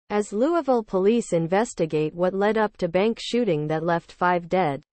as Louisville police investigate what led up to bank shooting that left 5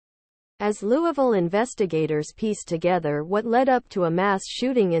 dead. As Louisville investigators piece together what led up to a mass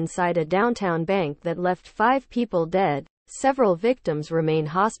shooting inside a downtown bank that left 5 people dead, several victims remain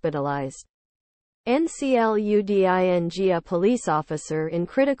hospitalized. Ncluding a police officer in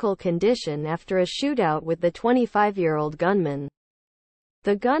critical condition after a shootout with the 25-year-old gunman.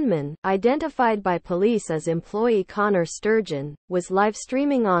 The gunman, identified by police as employee Connor Sturgeon, was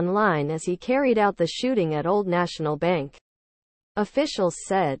livestreaming online as he carried out the shooting at Old National Bank. Officials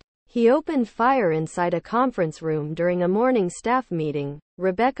said he opened fire inside a conference room during a morning staff meeting.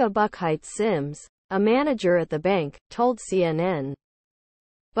 Rebecca Buchheit-Sims, a manager at the bank, told CNN.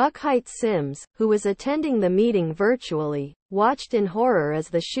 Buchheit-Sims, who was attending the meeting virtually, watched in horror as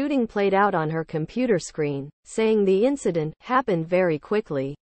the shooting played out on her computer screen, saying the incident happened very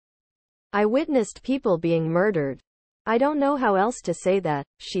quickly. "I witnessed people being murdered. I don't know how else to say that,"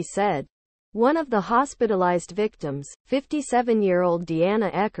 she said. One of the hospitalized victims, 57-year-old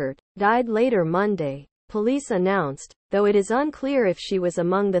Deana Eckert, died later Monday, police announced, though it is unclear if she was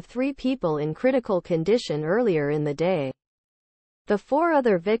among the 3 people in critical condition earlier in the day. The 4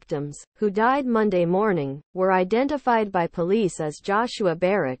 other victims, who died Monday morning, were identified by police as Joshua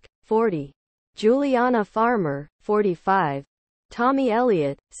Barrick, 40, Juliana Farmer, 45, Tommy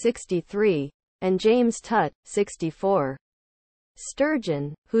Elliott, 63, and James Tutt, 64.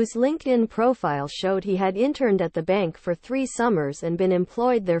 Sturgeon, whose LinkedIn profile showed he had interned at the bank for 3 summers and been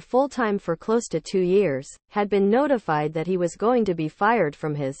employed there full-time for close to 2 years, had been notified that he was going to be fired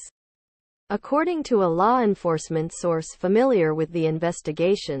from his. According to a law enforcement source familiar with the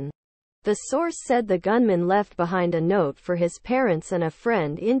investigation, the source said the gunman left behind a note for his parents and a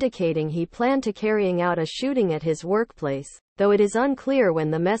friend indicating he planned to carrying out a shooting at his workplace, though it is unclear when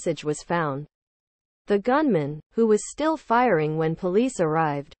the message was found. The gunman, who was still firing when police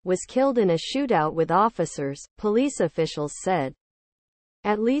arrived, was killed in a shootout with officers, police officials said.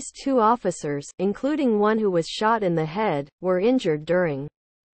 At least 2 officers, including one who was shot in the head, were injured during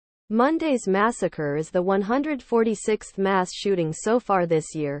Monday's massacre is the 146th mass shooting so far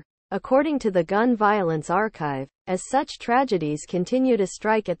this year, according to the Gun Violence Archive, as such tragedies continue to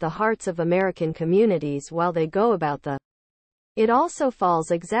strike at the hearts of American communities while they go about the. It also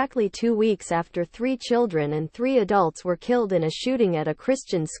falls exactly 2 weeks after 3 children and 3 adults were killed in a shooting at a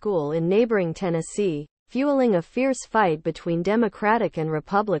Christian school in neighboring Tennessee, fueling a fierce fight between Democratic and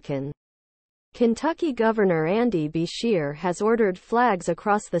Republican. Kentucky Governor Andy Beshear has ordered flags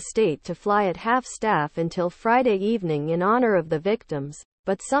across the state to fly at half-staff until Friday evening in honor of the victims,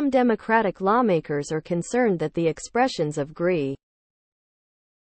 but some Democratic lawmakers are concerned that the expressions of grief